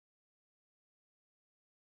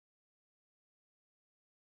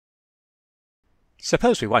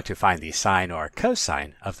Suppose we want to find the sine or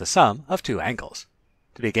cosine of the sum of two angles.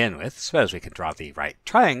 To begin with, suppose we can draw the right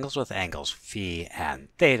triangles with angles phi and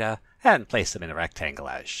theta and place them in a rectangle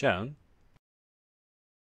as shown.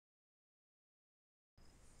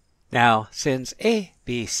 Now, since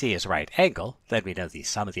ABC is a right angle, then we know the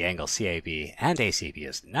sum of the angles CAB and ACB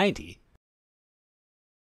is 90.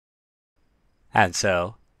 And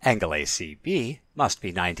so, angle ACB must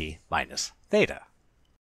be 90 minus theta.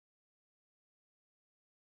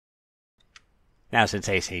 Now, since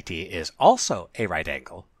ACD is also a right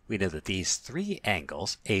angle, we know that these three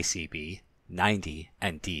angles, ACB, 90,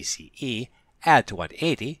 and DCE, add to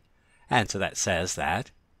 180, and so that says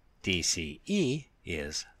that DCE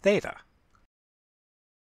is theta.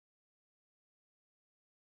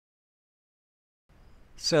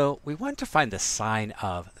 So we want to find the sine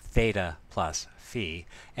of theta plus phi,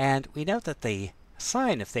 and we know that the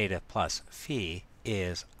sine of theta plus phi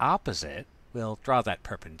is opposite. We'll draw that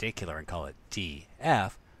perpendicular and call it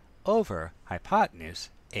df over hypotenuse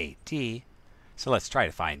AD. So let's try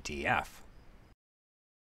to find df.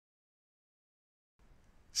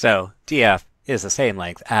 So df is the same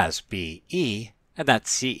length as BE, and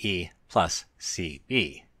that's CE plus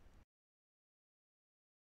CB.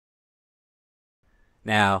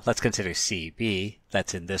 Now let's consider CB,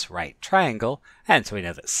 that's in this right triangle, and so we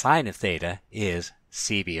know that sine of theta is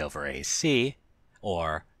CB over AC,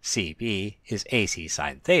 or CB is AC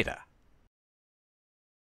sine theta.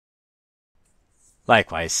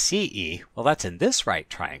 Likewise, CE, well that's in this right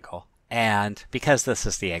triangle, and because this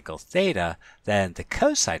is the angle theta, then the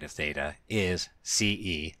cosine of theta is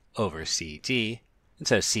CE over CD, and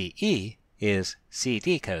so CE is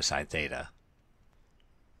CD cosine theta.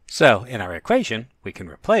 So in our equation, we can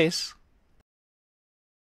replace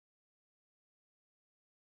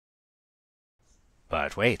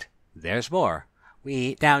but wait, there's more.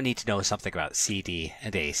 We now need to know something about CD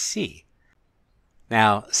and AC.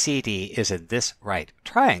 Now, CD is in this right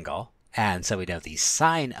triangle, and so we know the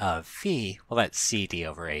sine of phi, well that's CD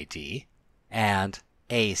over AD, and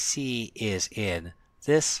AC is in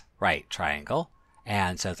this right triangle,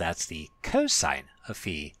 and so that's the cosine of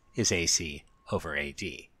phi is AC over AD.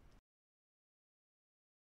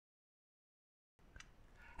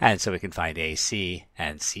 And so we can find AC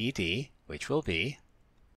and CD, which will be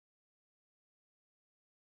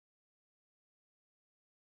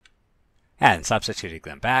and substituting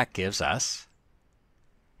them back gives us,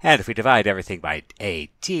 and if we divide everything by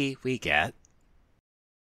AD, we get,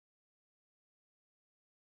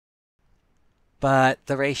 but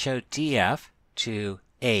the ratio df to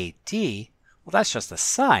AD, well that's just the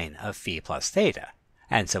sine of phi plus theta,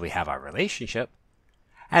 and so we have our relationship,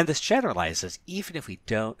 and this generalizes even if we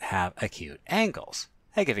don't have acute angles,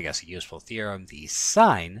 and giving us a useful theorem, the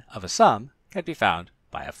sine of a sum can be found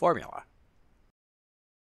by a formula.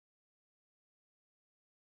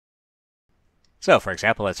 So, for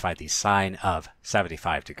example, let's find the sine of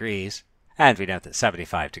 75 degrees, and we note that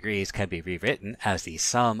 75 degrees can be rewritten as the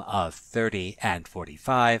sum of 30 and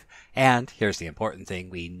 45, and here's the important thing,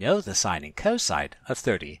 we know the sine and cosine of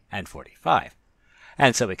 30 and 45.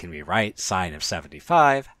 And so we can rewrite sine of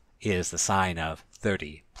 75 is the sine of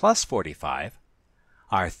 30 plus 45.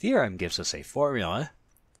 Our theorem gives us a formula,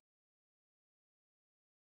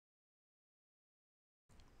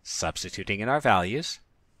 substituting in our values,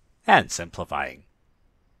 and simplifying.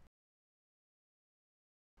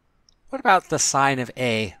 What about the sine of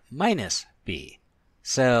A minus B?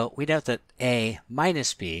 So we note that A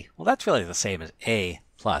minus B, well that's really the same as A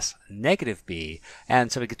plus negative B,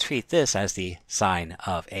 and so we could treat this as the sine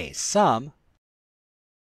of a sum.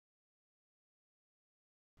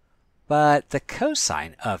 But the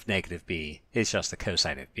cosine of negative B is just the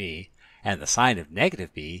cosine of B, and the sine of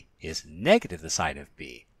negative B is negative the sine of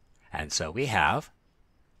B. And so we have,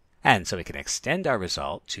 and so we can extend our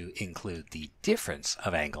result to include the difference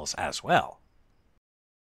of angles as well.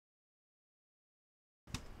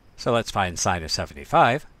 So let's find sine of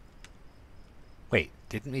 75. Wait,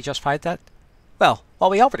 didn't we just find that? Well,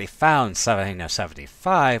 while we already found sine of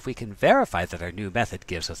 75, we can verify that our new method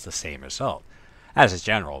gives us the same result. As a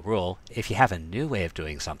general rule, if you have a new way of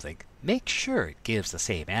doing something, make sure it gives the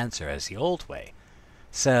same answer as the old way.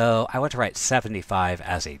 So I want to write 75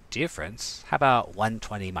 as a difference. How about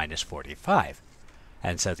 120 minus 45?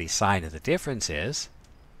 And so the sign of the difference is,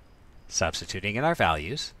 substituting in our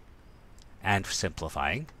values, and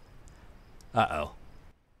simplifying. Oh,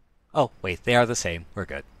 wait, they are the same. We're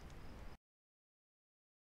good.